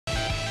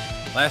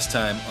Last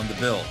time on the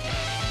build.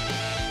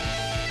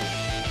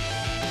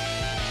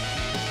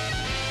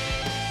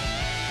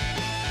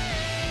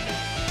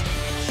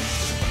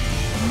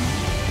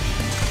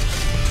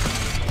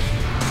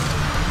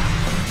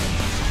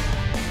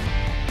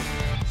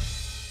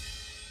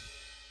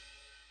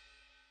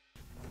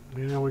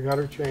 Now we got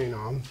our chain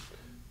on.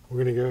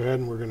 We're going to go ahead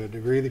and we're going to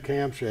degree the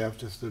camshaft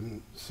just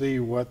to see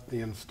what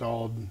the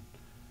installed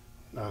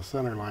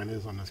center line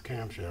is on this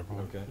camshaft.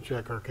 We'll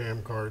check our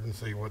cam card and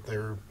see what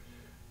they're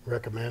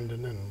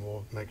recommending, and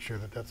we'll make sure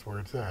that that's where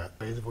it's at.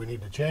 If we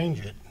need to change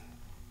it,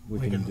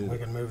 we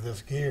can move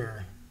this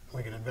gear.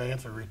 We can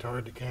advance or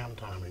retard the cam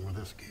timing with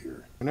this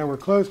gear. I know we're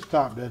close to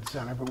top dead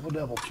center, but we'll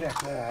double check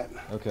that.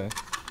 Okay.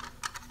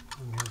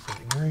 We'll get the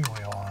degree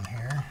wheel on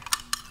here.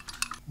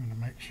 I'm going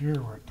to make sure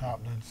we're at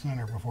top dead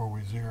center before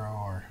we zero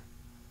our.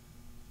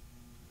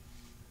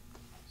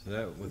 So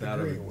that,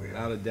 without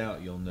a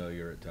doubt, you'll know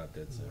you're at top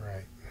dead center.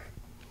 Right.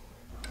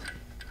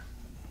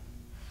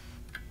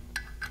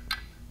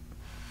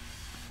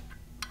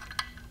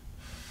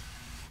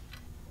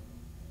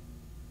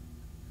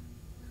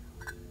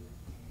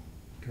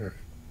 Okay,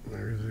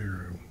 there's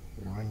zero.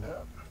 Wind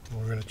up.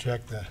 We're going to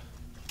check the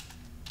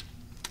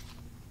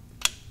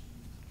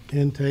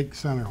intake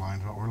center line,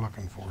 is what we're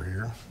looking for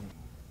here.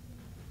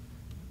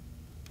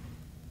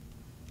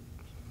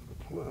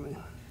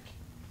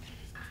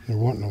 They're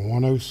wanting a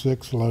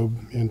 106 lobe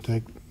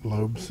intake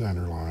lobe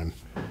center line.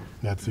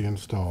 That's the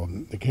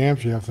installed. The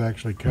camshaft's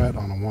actually cut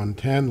on a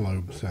 110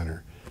 lobe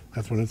center.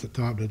 That's when it's at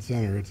top dead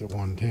center, it's at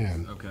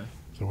 110. Okay.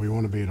 So we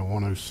want to be at a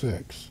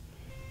 106.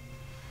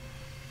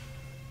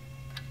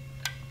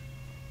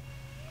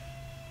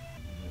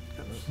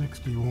 Got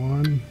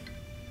 61.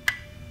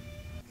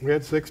 We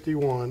had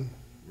 61.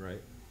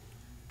 Right.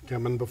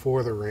 Coming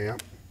before the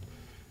ramp.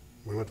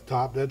 We went to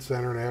top dead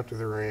center, and after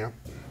the ramp,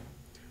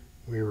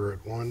 we were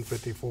at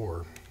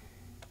 154.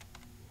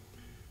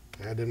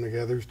 Add them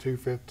together is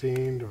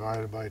 215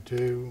 divided by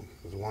 2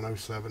 is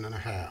 107 and a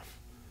half.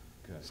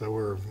 Okay. So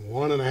we're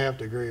 1.5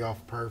 degrees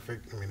off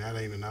perfect. I mean, that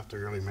ain't enough to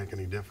really make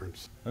any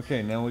difference.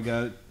 Okay, now we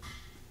got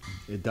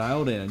it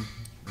dialed in.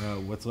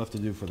 What's left to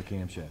do for the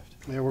camshaft?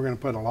 Yeah, we're going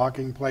to put a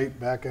locking plate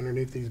back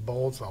underneath these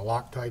bolts. I'll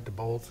Loctite the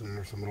bolts, and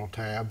there's some little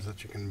tabs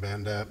that you can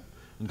bend up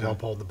to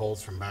help hold the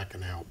bolts from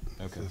backing out.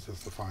 Okay. This is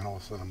the final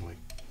assembly.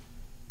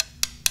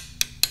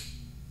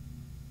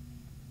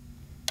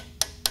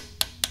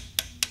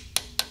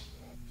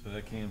 So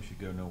that cam should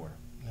go nowhere.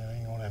 Yeah, it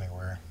ain't going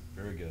anywhere.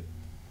 Very good.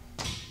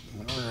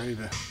 We're ready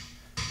to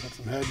put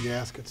some head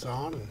gaskets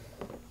on and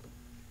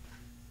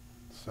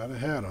set a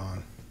head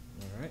on.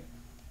 All right.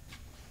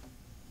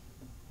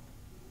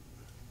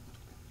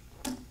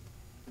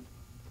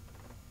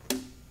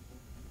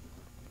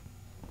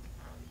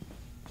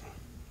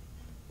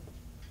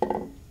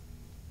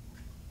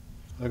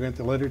 Looking at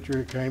the literature,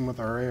 it came with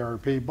our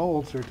ARP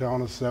bolts. They're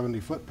telling us 70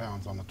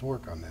 foot-pounds on the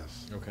torque on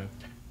this. Okay.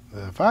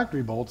 The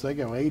factory bolts, they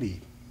go 80,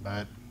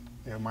 but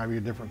it might be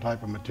a different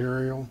type of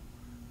material.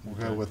 We'll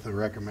go with the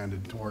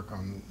recommended torque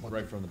on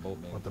what from the bolt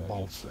what the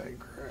bolts say.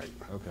 Correct.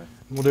 Okay.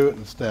 We'll do it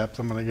in steps.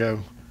 I'm going to go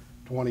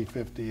 20,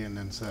 50, and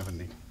then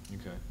 70.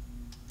 Okay.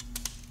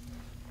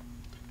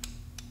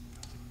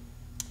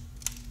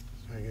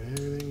 So I get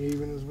everything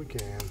even as we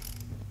can.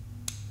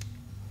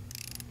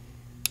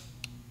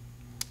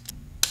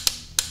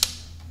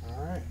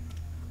 All right.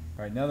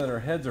 All right, now that our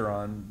heads are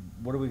on,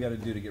 what do we got to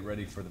do to get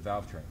ready for the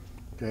valve train?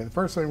 Okay, the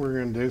first thing we're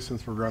going to do,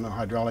 since we're running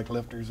hydraulic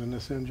lifters in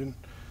this engine,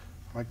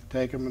 I like to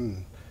take them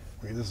and,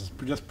 this is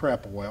just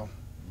prep oil.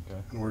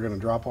 Okay. And we're going to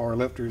drop all our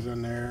lifters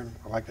in there.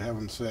 I like to have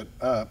them set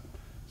up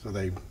so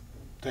they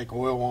take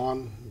oil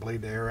on,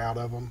 bleed the air out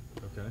of them.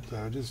 Okay.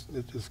 So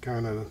it just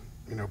kind of,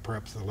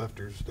 preps the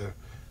lifters to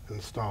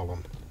install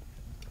them.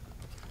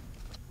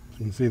 So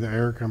you can see the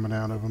air coming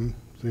out of them.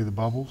 See the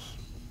bubbles?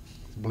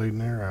 It's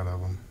bleeding air out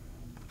of them.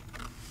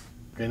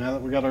 Okay, now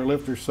that we got our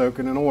lifters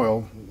soaking in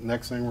oil,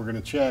 next thing we're going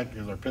to check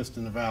is our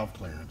piston and valve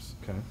clearance.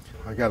 Okay.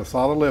 I got a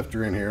solid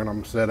lifter in here, and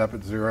I'm set up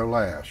at 0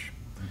 lash.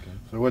 Okay.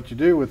 So what you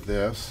do with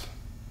this,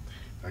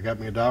 I got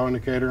me a dial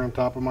indicator on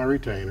top of my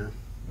retainer.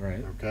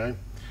 Right. Okay.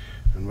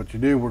 And what you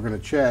do, we're going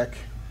to check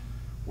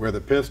where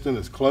the piston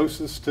is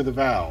closest to the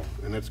valve,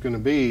 and it's going to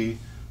be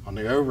on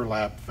the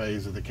overlap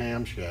phase of the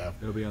camshaft.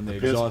 It'll be on the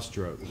exhaust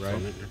stroke,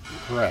 right?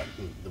 Correct.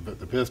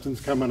 The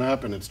piston's coming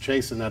up, and it's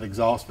chasing that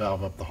exhaust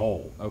valve up the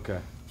hole. Okay.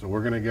 So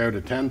we're going to go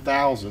to 10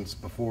 thousandths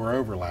before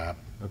overlap.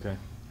 Okay.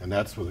 And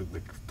that's the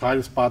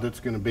tightest spot that's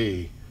going to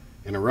be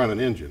in a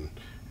running engine.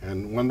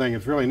 And one thing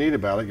that's really neat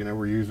about it,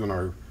 we're using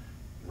our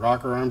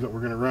rocker arms that we're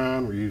going to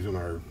run, we're using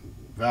our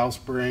valve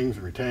springs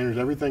and retainers,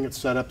 everything that's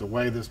set up the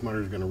way this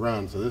motor is going to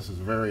run. So this is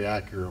a very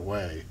accurate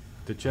way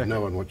to check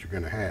knowing what you're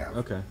going to have.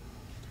 Okay.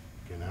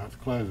 Okay, now it's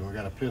closing. We've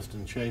got a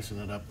piston chasing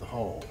it up the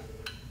hole.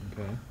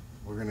 Okay.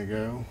 We're going to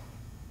go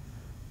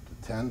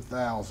to 10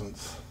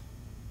 thousandths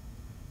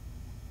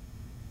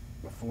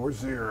before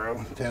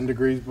 0, 10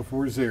 degrees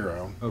before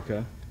 0.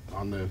 Okay.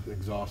 On the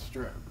exhaust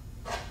stroke.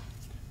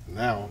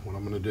 Now, what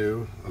I'm going to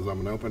do is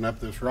I'm going to open up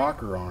this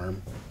rocker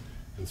arm,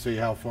 and see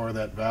how far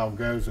that valve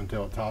goes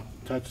until it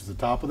touches the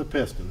top of the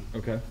piston.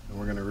 Okay. And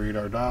we're going to read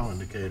our dial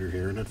indicator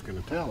here, and it's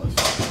going to tell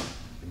us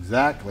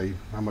exactly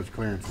how much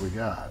clearance we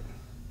got.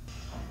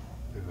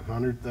 There's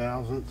 100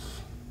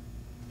 thousandths,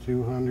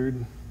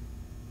 200.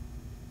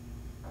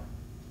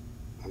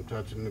 I'm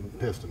touching the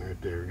piston right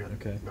there. We got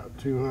about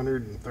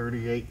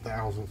 238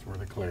 thousandths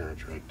worth of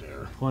clearance right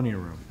there. Plenty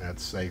of room.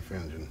 That's safe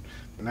engine.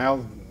 But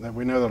now that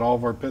we know that all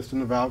of our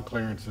piston and valve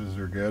clearances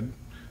are good,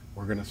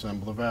 we're going to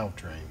assemble the valve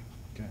train.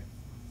 Okay.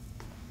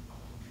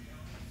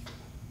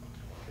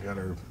 We got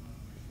our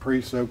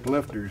pre-soaked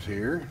lifters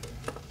here.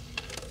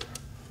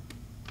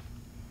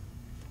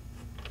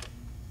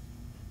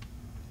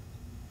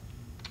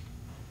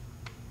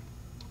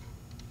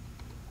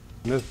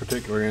 In this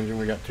particular engine,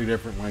 we got two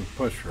different length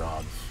push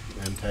rods,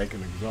 intake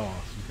and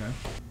exhaust. Okay.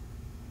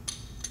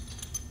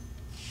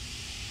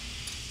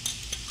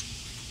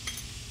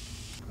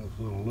 This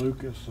little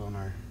Lucas on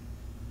our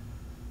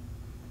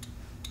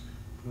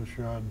push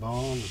rod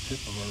ball on the tip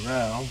of our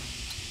valve.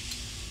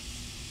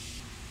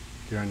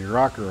 Okay, on your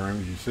rocker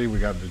arms, you see we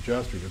got an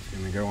adjuster that's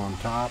going to go on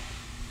top.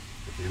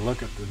 If you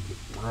look at the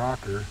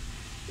rocker,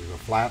 there's a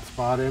flat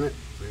spot in it.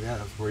 See that?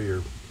 That's where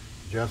you're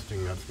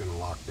adjusting that's going to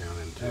lock down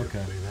into.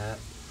 Okay. See that?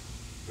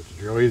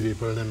 It's real easy to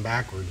put it in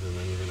backwards and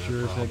then you're going to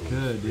have problems. Sure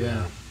as I could,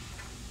 yeah.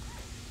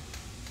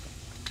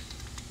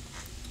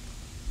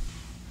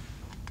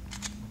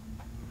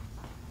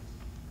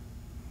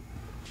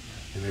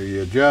 And there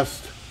you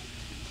adjust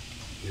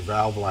your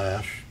valve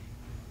lash,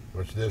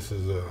 which this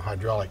is a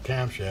hydraulic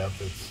camshaft.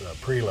 It's a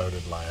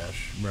preloaded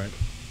lash. Right.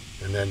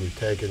 And then you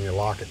take and you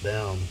lock it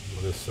down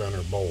with this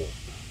center bolt.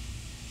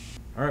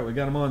 All right, we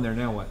got them on there.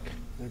 Now what?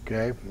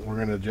 Okay, we're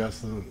going to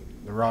adjust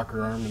the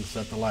rocker arm and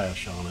set the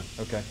lash on it.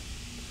 Okay.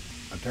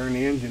 I turn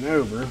the engine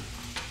over,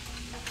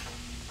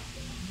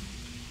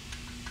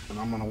 and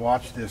I'm going to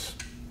watch this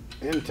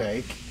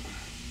intake.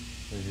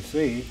 As you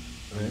see,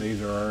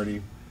 these are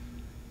already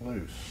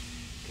loose.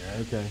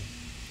 Okay.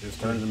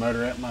 Just turn the motor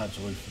that much,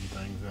 loosen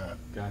things up.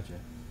 Gotcha.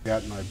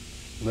 Got my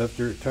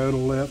lifter at total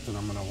lift, and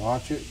I'm going to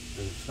watch it.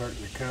 It's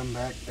starting to come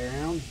back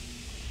down.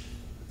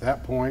 At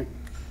that point,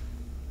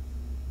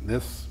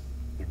 this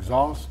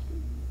exhaust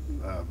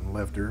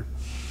lifter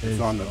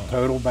is on the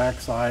total back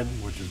side,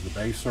 which is the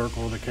base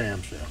circle of the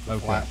camshaft, the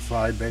flat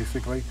side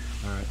basically.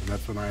 All right. And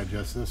that's when I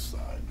adjust this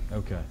side.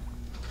 Okay.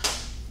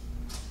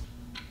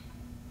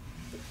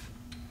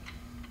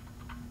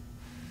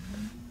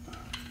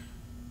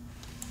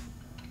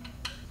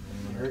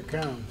 Here it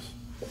comes.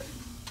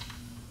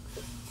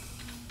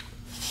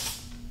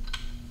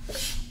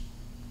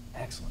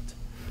 Excellent.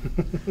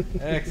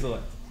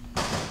 Excellent.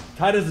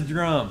 Tight as a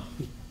drum.